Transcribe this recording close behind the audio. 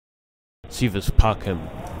Civis Pacem.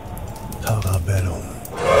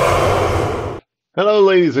 Hello,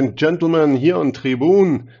 ladies and gentlemen, here on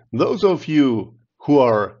Tribun. Those of you who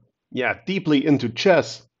are, deeply into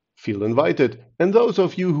chess, feel invited. And those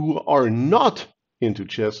of you who are not into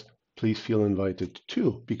chess, please feel invited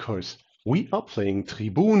too, because we are playing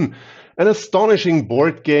Tribun, an astonishing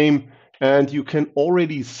board game, and you can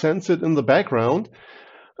already sense it in the background.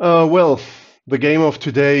 The game of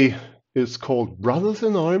today is called Brothers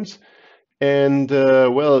in Arms, and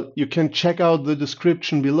you can check out the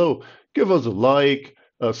description below. Give us a like,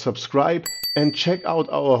 subscribe, and check out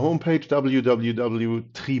our homepage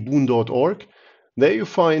www.tribun.org. There you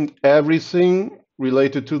find everything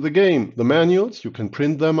related to the game. The manuals, you can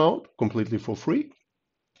print them out completely for free.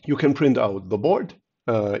 You can print out the board,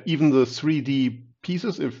 even the 3D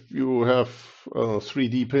pieces if you have a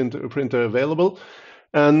 3D printer available.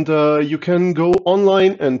 And you can go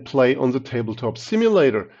online and play on the tabletop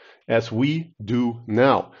simulator, as we do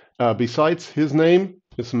now. Besides, his name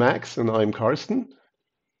is Max and I'm Karsten.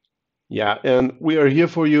 Yeah, and we are here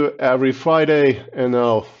for you every Friday. And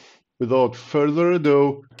now, without further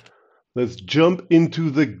ado, let's jump into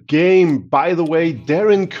the game. By the way,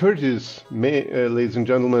 Darren Curtis, ladies and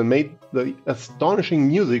gentlemen, made the astonishing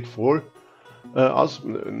music for us,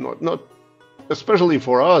 not especially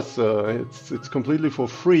for us. It's completely for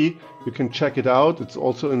free. You can check it out. It's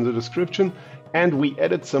also in the description. And we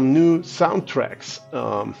added some new soundtracks.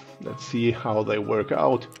 Let's see how they work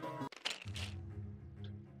out.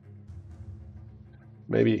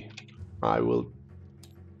 Maybe I will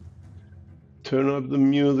turn up the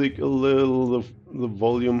music a little, the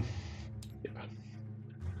volume. Yeah.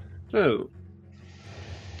 So,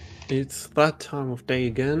 it's that time of day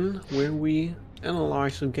again where we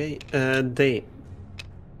analyze a game.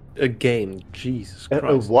 Jesus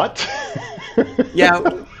Christ. What? Yeah,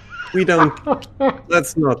 we don't.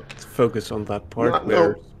 Let's not focus on that part.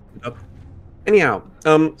 No. Anyhow,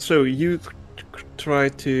 so you try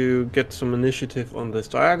to get some initiative on this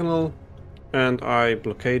diagonal, and I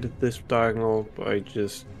blockaded this diagonal by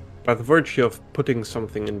the virtue of putting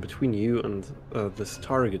something in between you and this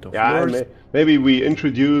target of yours. Maybe we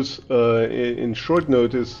introduce in short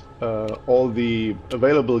notice all the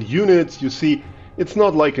available units. You see, it's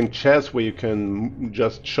not like in chess where you can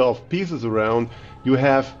just shove pieces around. You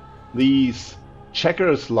have these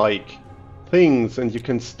checkers-like things, and you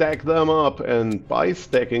can stack them up, and by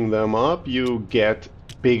stacking them up you get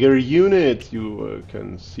bigger units. You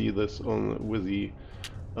can see this with the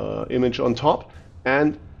image on top,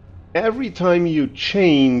 and every time you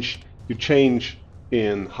change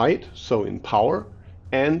in height, so in power,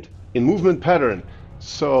 and in movement pattern.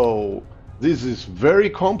 So this is very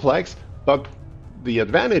complex, but the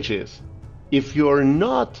advantage is, if you're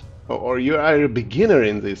not, or you are a beginner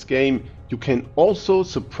in this game, you can also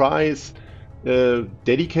surprise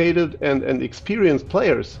dedicated and experienced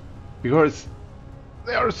players, because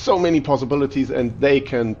there are so many possibilities and they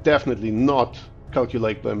can definitely not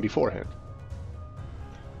calculate them beforehand.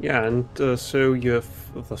 Yeah, and so you have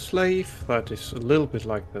the slave, that is a little bit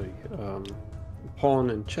like the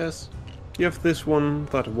pawn in chess. You have this one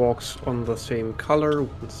that walks on the same color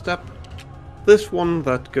one step. This one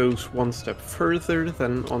that goes one step further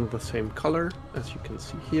than on the same color, as you can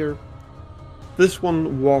see here. This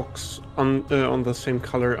one walks on the same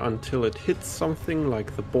color until it hits something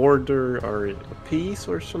like the border or a piece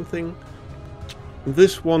or something.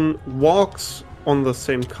 This one walks on the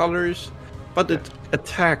same colors, but it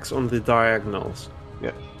attacks on the diagonals.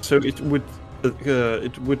 Yeah. So it would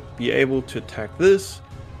be able to attack this,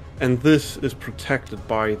 and this is protected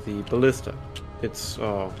by the ballista. It's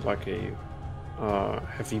like a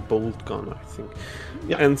heavy bolt gun, I think.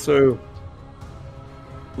 Yeah. And so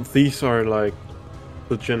these are like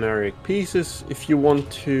the generic pieces. If you want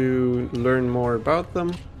to learn more about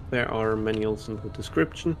them, there are manuals in the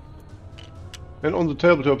description. And on the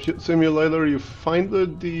tabletop simulator you find the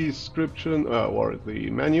description or the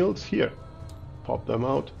manuals here. Pop them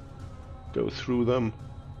out, go through them,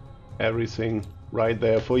 everything right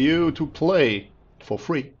there for you to play for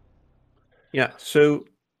free. Yeah, so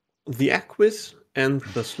the Aquis and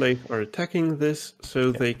the slave are attacking this,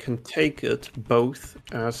 so they can take it both,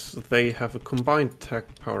 as they have a combined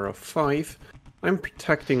attack power of 5. I'm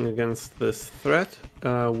protecting against this threat,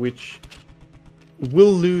 which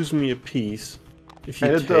will lose me a piece if you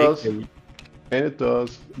and take does. him. And it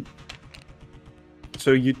does.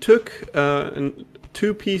 So you took 2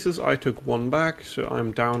 pieces, I took 1 back, so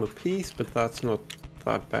I'm down a piece, but that's not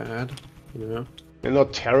that bad, you know. And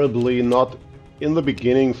not terribly, not in the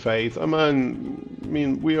beginning phase. I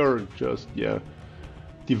mean, we are just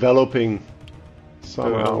developing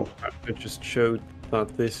somehow. I just showed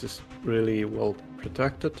that this is really well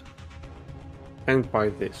protected, and by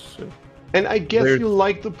this. So And I guess there's- you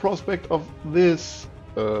like the prospect of this,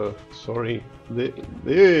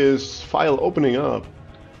 this file opening up.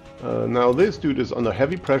 Now this dude is under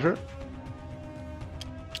heavy pressure.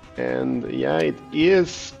 And yeah, it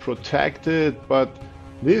is protected, but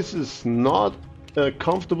this is not a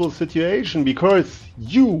comfortable situation because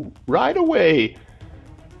you, right away,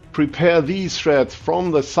 prepare these threats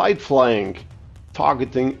from the side flank,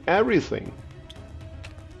 targeting everything.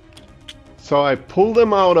 So I pull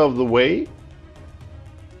them out of the way,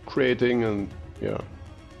 creating an,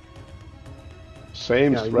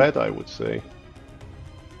 same threat, I would say.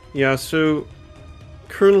 Yeah, so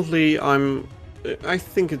currently I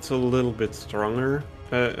think it's a little bit stronger,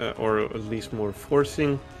 or at least more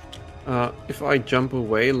forcing. If I jump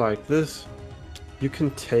away like this, you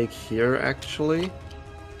can take here actually.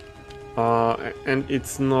 And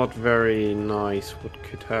it's not very nice what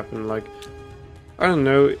could happen. Like, I don't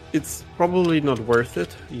know, it's probably not worth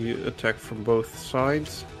it. You attack from both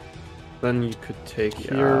sides. Then you could take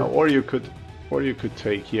here. Or you could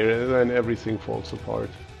take here, and then everything falls apart.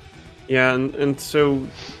 Yeah, and so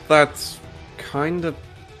that's kind of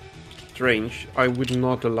strange. I would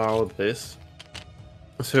not allow this.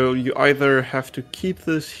 So you either have to keep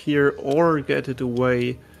this here or get it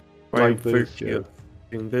away by Like this, virtue of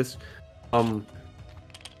doing this.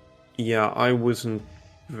 Yeah, I wasn't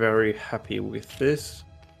very happy with this.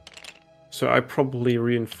 So I probably I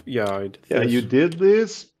did Yeah, this. you did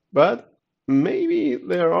this, but maybe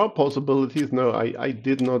there are possibilities. No, I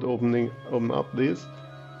did not open up this.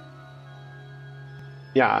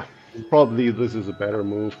 Yeah, probably this is a better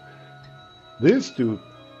move. This dude,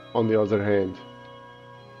 on the other hand,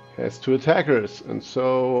 has 2 attackers, and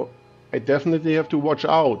so I definitely have to watch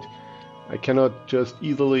out. I cannot just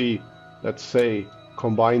easily, let's say,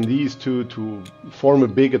 combine these two to form a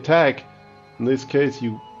big attack. In this case,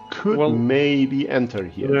 you could maybe enter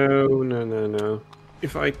here. No.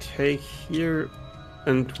 If I take here,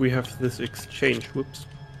 and we have this exchange,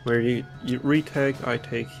 where you retake, I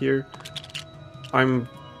take here, I'm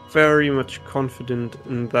very much confident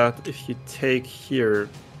in that if you take here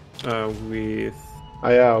with...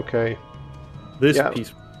 yeah, okay. This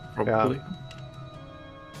piece, probably. Yeah.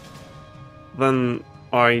 Then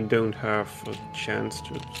I don't have a chance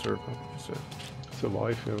to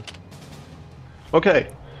survive, yeah. Okay.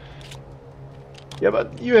 Yeah,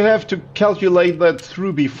 but you have to calculate that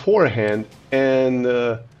through beforehand, and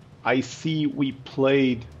I see we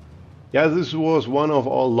played... Yeah, this was one of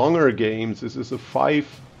our longer games. This is a 5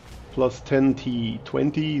 plus 10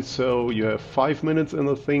 T20, so you have 5 minutes in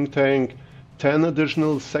the think tank, 10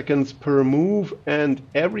 additional seconds per move, and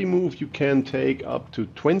every move you can take up to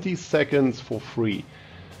 20 seconds for free.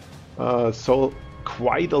 So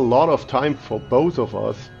quite a lot of time for both of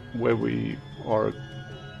us, where we are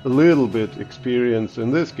a little bit experienced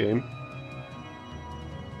in this game.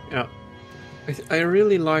 Yeah, I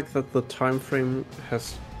really like that the time frame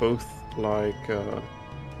has both, like,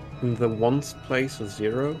 in the ones place a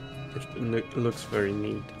 0, it looks very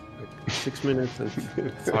neat. Like 6 minutes and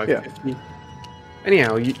 5:50. Yeah.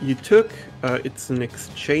 Anyhow, you took, it's an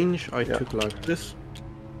exchange, I took like this.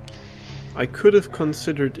 I could have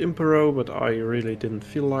considered Impero, but I really didn't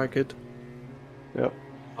feel like it. Yeah.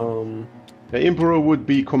 The Impero would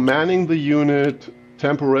be commanding the unit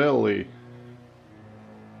temporarily.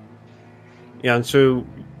 Yeah, and so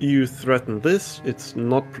you threaten this, it's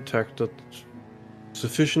not protected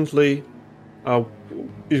sufficiently.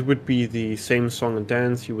 It would be the same song and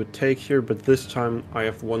dance you would take here, but this time I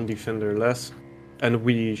have 1 defender less. And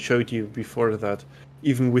we showed you before that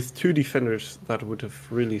even with 2 defenders that would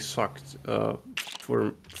have really sucked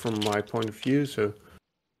from my point of view. So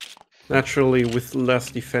naturally with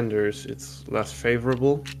less defenders it's less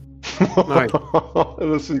favorable. Nice.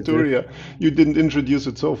 The Centuria, you didn't introduce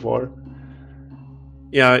it so far.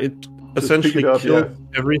 Yeah, it essentially up, kills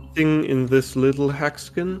everything in this little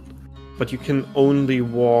hexagon, but you can only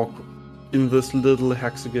walk in this little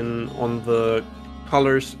hexagon on the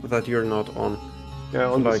colors that you're not on. Yeah,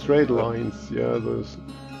 on the straight lines, yeah, those...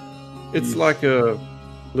 It's like a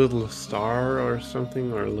little star or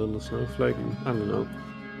something, or a little snowflake, I don't know.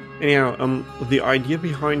 Anyhow, the idea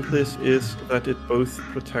behind this is that it both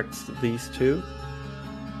protects these two,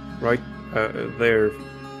 right? They're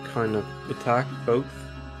kind of attack both,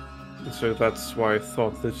 so that's why I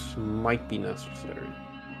thought this might be necessary.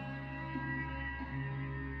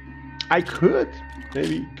 I could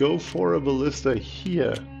maybe go for a ballista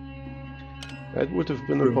here. That would have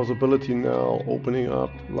been a possibility now, opening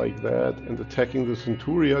up like that and attacking the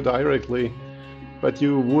Centuria directly. But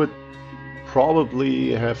you would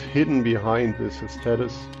probably have hidden behind this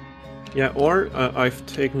status. Yeah, or I've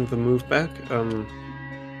taken the move back.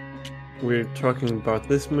 We're talking about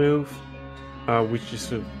this move, which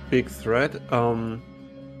is a big threat.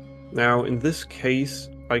 Now, in this case,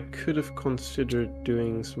 I could have considered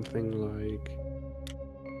doing something like...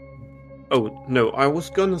 Oh, no, I was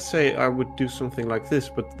gonna say I would do something like this,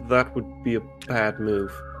 but that would be a bad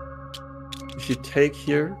move. If you take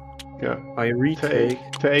here, Yeah. I retake.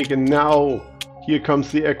 Take, and now here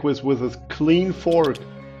comes the Equus with his clean fork.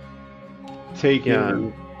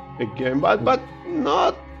 Taking again, but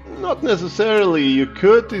not necessarily. You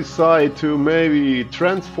could decide to maybe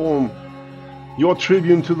transform your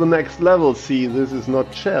Tribune to the next level. See, this is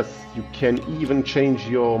not chess. You can even change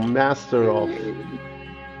your master off.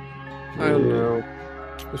 I don't know.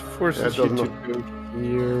 It forces you to go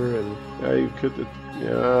here and... Yeah, you could...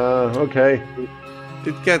 Yeah, okay.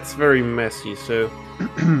 It gets very messy, so...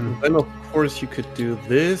 Then of course you could do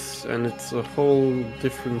this, and it's a whole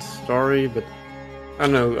different story, but... I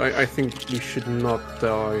don't know, I think we should not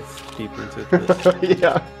dive deep into this.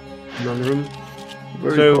 Yeah. Non-room.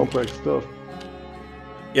 Very complex stuff.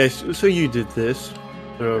 Yes, so you did this,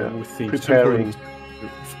 with the... Preparing.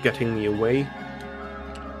 Getting me away.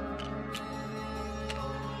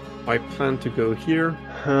 I plan to go here.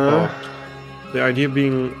 The idea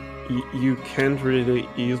being you can't really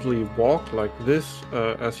easily walk like this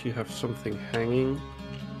as you have something hanging.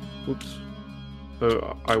 Oops.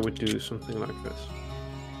 So I would do something like this.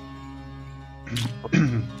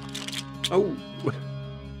 Oh!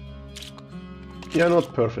 Yeah,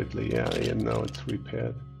 not perfectly. Yeah, now it's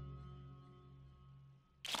repaired.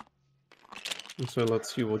 And so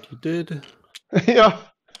let's see what you did. Yeah,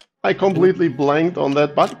 I completely blanked on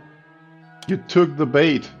that, but you took the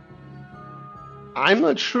bait. I'm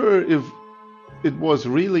not sure if it was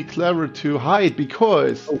really clever to hide,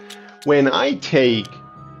 because when I take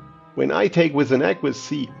with an Equus,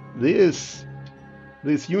 see, this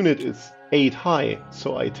unit is 8 high,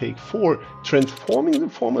 so I take 4, transforming the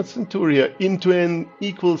former Centuria into an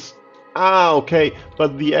equals. Okay,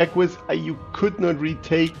 but the Equus you could not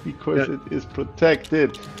retake because it is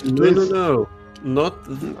protected. No. Not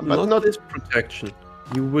this protection.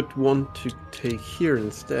 You would want to take here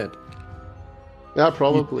instead. Yeah,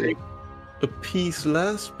 probably. A piece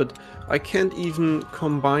less, but I can't even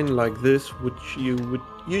combine like this, which you would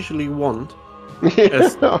usually want.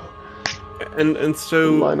 Yeah. And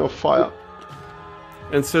so... Line of fire.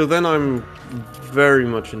 And so then I'm very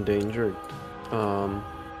much endangered.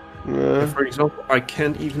 For example, I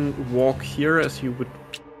can't even walk here as you would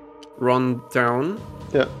run down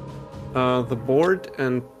the board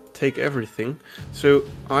and take everything. So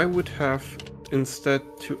I would have instead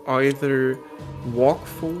to either walk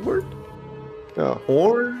forward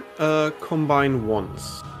or combine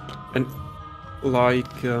once, and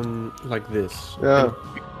like this. Yeah,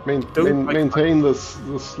 maintain the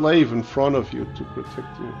slave in front of you to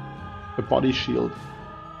protect you, a body shield.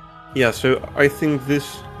 Yeah, so I think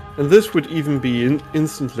this would even be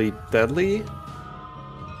instantly deadly.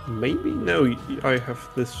 Maybe no, I have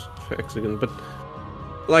this hexagon, but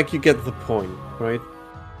like you get the point, right?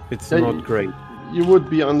 It's not great. You would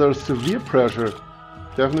be under severe pressure,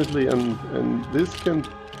 definitely, and this can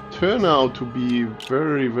turn out to be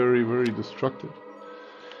very, very, very destructive.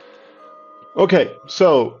 Okay,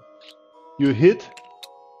 so you hit.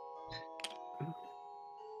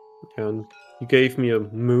 And you gave me a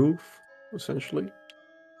move, essentially.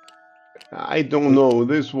 I don't know,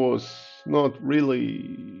 this was not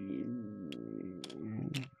really...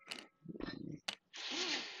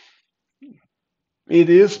 It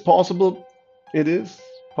is possible,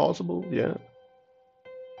 yeah.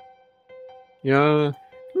 Yeah.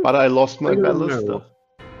 But I lost my ballista.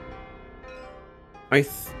 I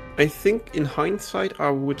think in hindsight I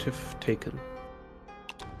would have taken.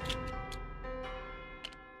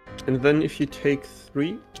 And then if you take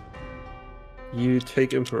 3, you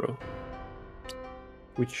take Emperor.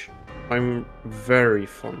 Which I'm very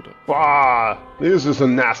fond of. Wow, this is a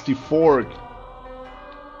nasty fork.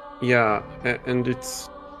 Yeah, and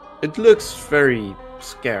it looks very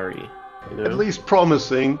scary, you know? At least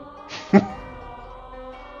promising.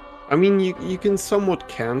 I mean, you can somewhat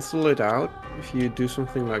cancel it out if you do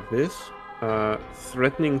something like this,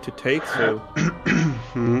 threatening to take, so...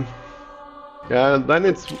 Yeah, then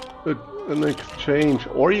it's an exchange,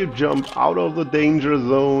 or you jump out of the danger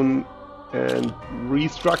zone and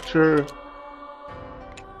restructure.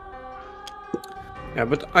 Yeah,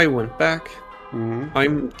 but I went back.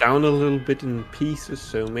 I'm down a little bit in pieces,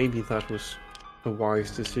 so maybe that was a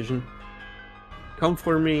wise decision. Come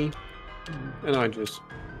for me, and I just...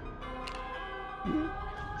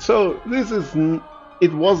 So this is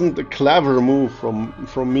it wasn't a clever move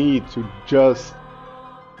from me to just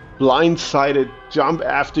blindsided jump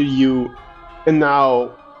after you, and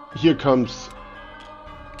now here comes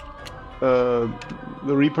the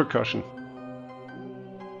repercussion.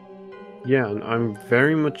 Yeah, and I'm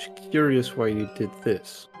very much curious why you did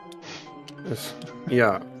this.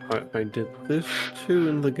 Yeah, I did this too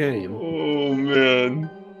in the game. Oh man.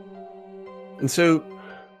 And so,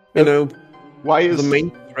 you know, why is the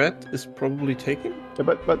main threat is probably taken? Yeah,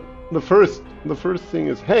 but the first thing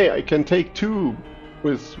is, hey, I can take 2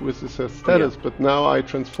 with this status, but now I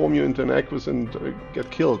transform you into an Equus and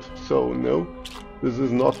get killed. So no, this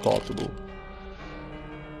is not possible.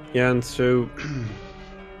 Yeah, and so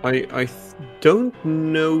I don't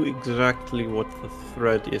know exactly what the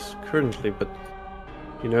threat is currently, but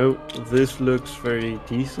you know, this looks very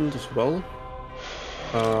decent as well.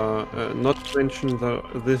 Not to mention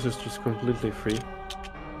that this is just completely free.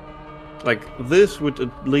 Like, this would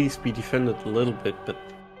at least be defended a little bit, but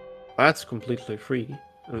that's completely free.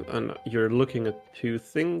 And you're looking at 2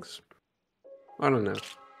 things. I don't know.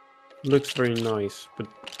 Looks very nice, but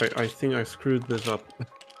I think I screwed this up.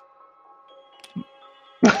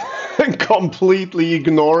 Completely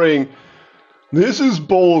ignoring. This is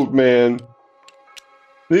bold, man.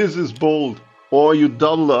 This is bold. Or you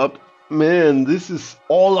double up. Man, this is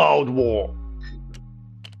all-out war.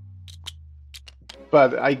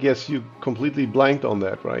 But I guess you completely blanked on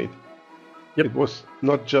that, right? Yep. It was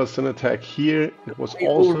not just an attack here, it was I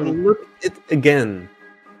also... overlooked it again.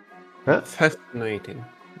 Huh? Fascinating.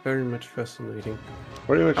 Very much fascinating.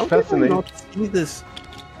 Very much How fascinating. How did I not see this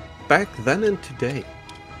back then and today?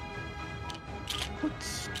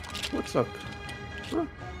 What's up? Huh?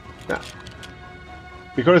 Yeah.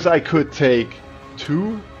 Because I could take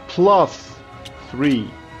 2 plus 3.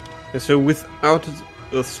 Yeah, so without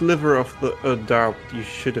a sliver of a doubt, you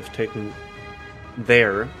should have taken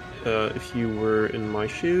there if you were in my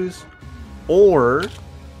shoes, or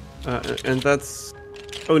and that's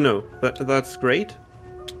that's great.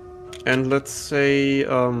 And let's say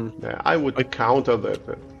Yeah, I would counter that.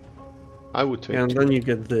 I would take. And 2. then you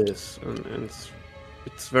get this, and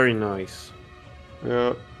it's very nice.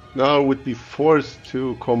 Yeah. Now I would be forced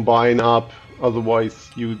to combine up,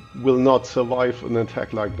 otherwise you will not survive an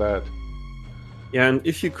attack like that. Yeah, and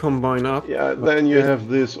if you combine up... Yeah, then you have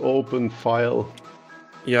this open file.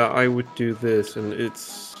 Yeah, I would do this, and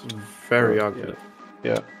it's very ugly.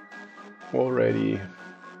 Yeah. Already.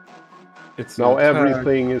 It's now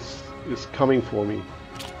everything is coming for me.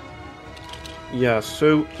 Yeah,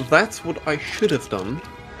 so that's what I should have done.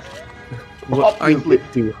 What Obviously. I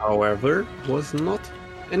did do, however, was not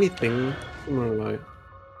anything similar.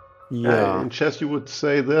 Yeah. In chess you would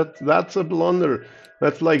say that that's a blunder.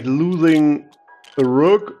 That's like losing a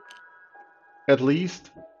rook, at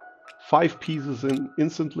least 5 pieces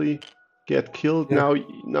instantly, get killed. Yeah.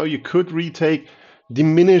 Now you could retake,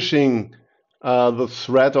 diminishing the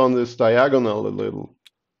threat on this diagonal a little.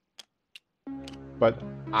 But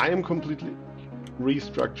I am completely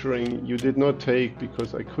restructuring. You did not take,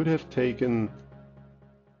 because I could have taken.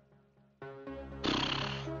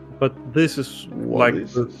 But this is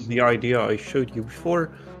the idea I showed you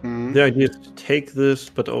before. Mm-hmm. The idea is to take this,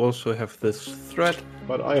 but also have this threat.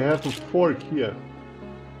 But I have a fork here.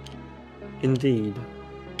 Indeed.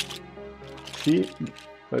 See,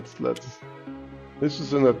 let's. This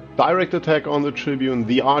is a direct attack on the Tribune.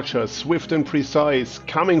 The archer, swift and precise,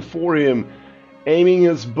 coming for him, aiming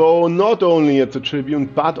his bow not only at the Tribune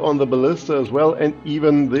but on the ballista as well. And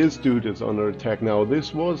even this dude is under attack now.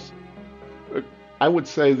 This was, I would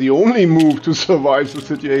say, the only move to survive the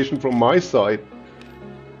situation from my side.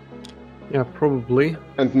 Yeah, probably.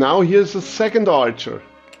 And now here's the second archer.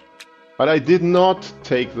 But I did not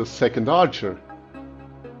take the second archer.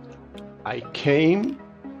 I came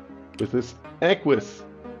with this Equus.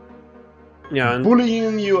 Yeah, and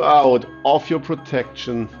bullying you out of your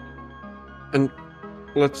protection. And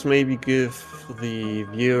let's maybe give the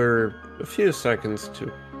viewer a few seconds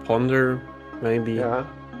to ponder, maybe. Yeah.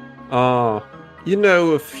 You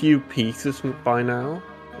know a few pieces by now,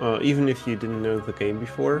 even if you didn't know the game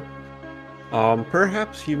before.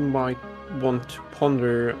 Perhaps you might want to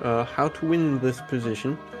ponder how to win this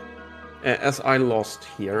position, as I lost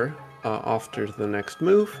here after the next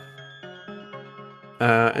move.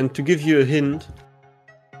 And to give you a hint,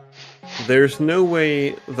 there's no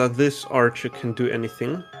way that this archer can do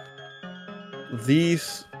anything.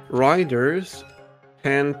 These riders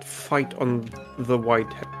can't fight on the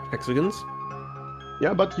white hexagons.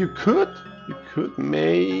 Yeah, but you could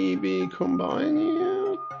maybe combine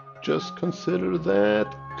here. Just consider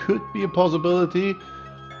that. Could be a possibility.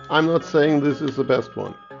 I'm not saying this is the best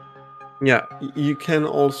one. Yeah, you can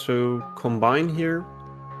also combine here.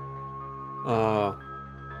 But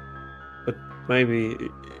maybe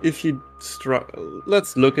if you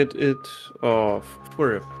let's look at it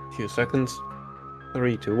for a few seconds.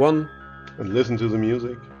 3, 2, 1. And listen to the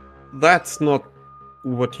music. That's not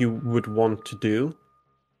what you would want to do.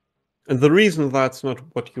 And the reason that's not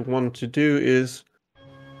what you want to do is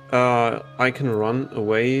I can run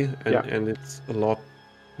away and it's a lot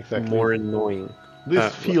Exactly. more annoying.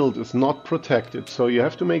 This field is not protected, so you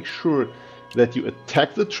have to make sure that you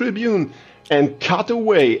attack the Tribune and cut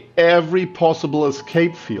away every possible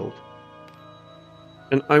escape field.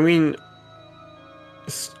 And I mean,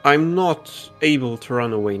 I'm not able to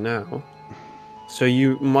run away now. So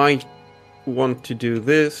you might want to do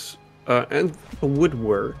this, and it would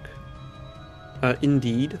work.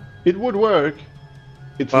 Indeed. It would work.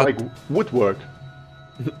 It's like woodwork.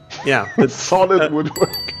 Yeah, but solid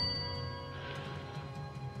woodwork.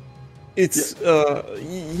 It's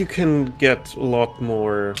you can get a lot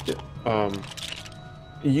more.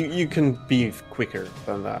 You can be quicker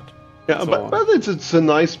than that. Yeah, so but it's a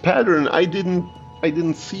nice pattern. I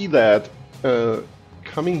didn't see that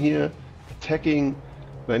coming here, attacking,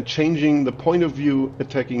 then changing the point of view,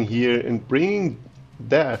 attacking here, and bringing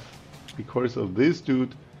death because of this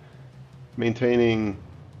dude maintaining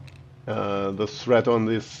the threat on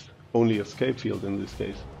this only escape field in this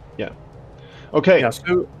case. Yeah. Okay. Yeah,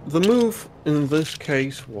 so the move in this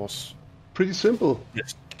case was pretty simple.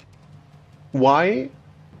 Yes. Why?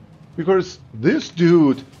 Because this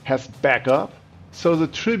dude has backup, so the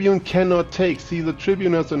Tribune cannot take. See, the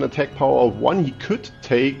Tribune has an attack power of 1. He could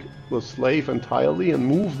take the slave entirely and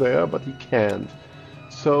move there, but he can't.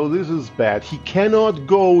 So this is bad. He cannot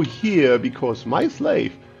go here because my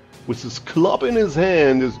slave, with his club in his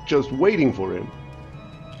hand, is just waiting for him.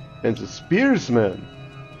 And the spearsman,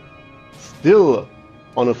 still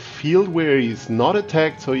on a field where he's not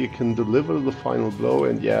attacked, so you can deliver the final blow.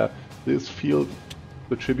 And yeah, this field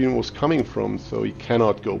the Tribune was coming from, so he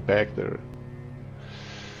cannot go back there.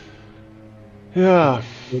 Yeah.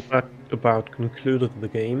 That about concluded the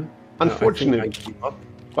game. Unfortunate,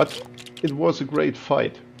 but it was a great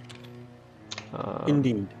fight.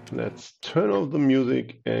 Indeed. Let's turn off the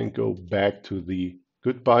music and go back to the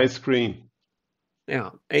goodbye screen. Yeah,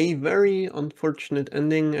 a very unfortunate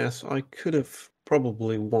ending, as I could have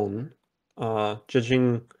probably won,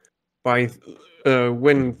 judging by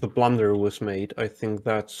when the blunder was made. I think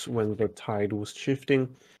that's when the tide was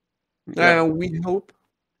shifting. Yeah. We hope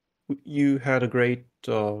you had a great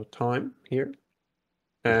time here,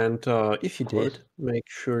 and if you did, make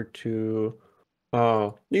sure to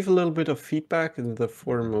leave a little bit of feedback in the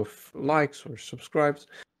form of likes or subscribes.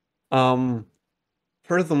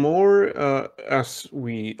 Furthermore, as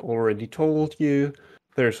we already told you,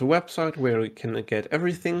 there's a website where you can get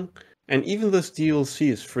everything, and even this DLC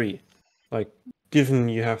is free. Like, given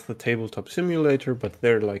you have the Tabletop Simulator, but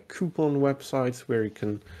they're like coupon websites where you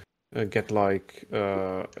can get like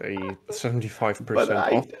a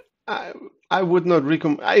 75% off. I would not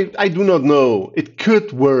recommend. I do not know. It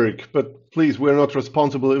could work, but please, we're not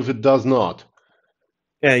responsible if it does not.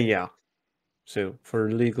 Yeah. So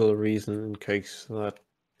for legal reason, in case that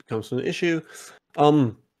becomes an issue,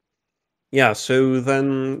 yeah. So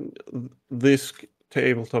then this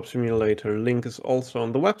Tabletop Simulator link is also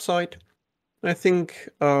on the website. I think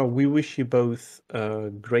we wish you both a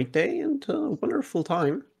great day and a wonderful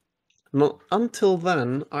time. Until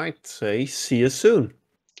then, I'd say see you soon.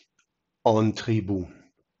 On Tribun.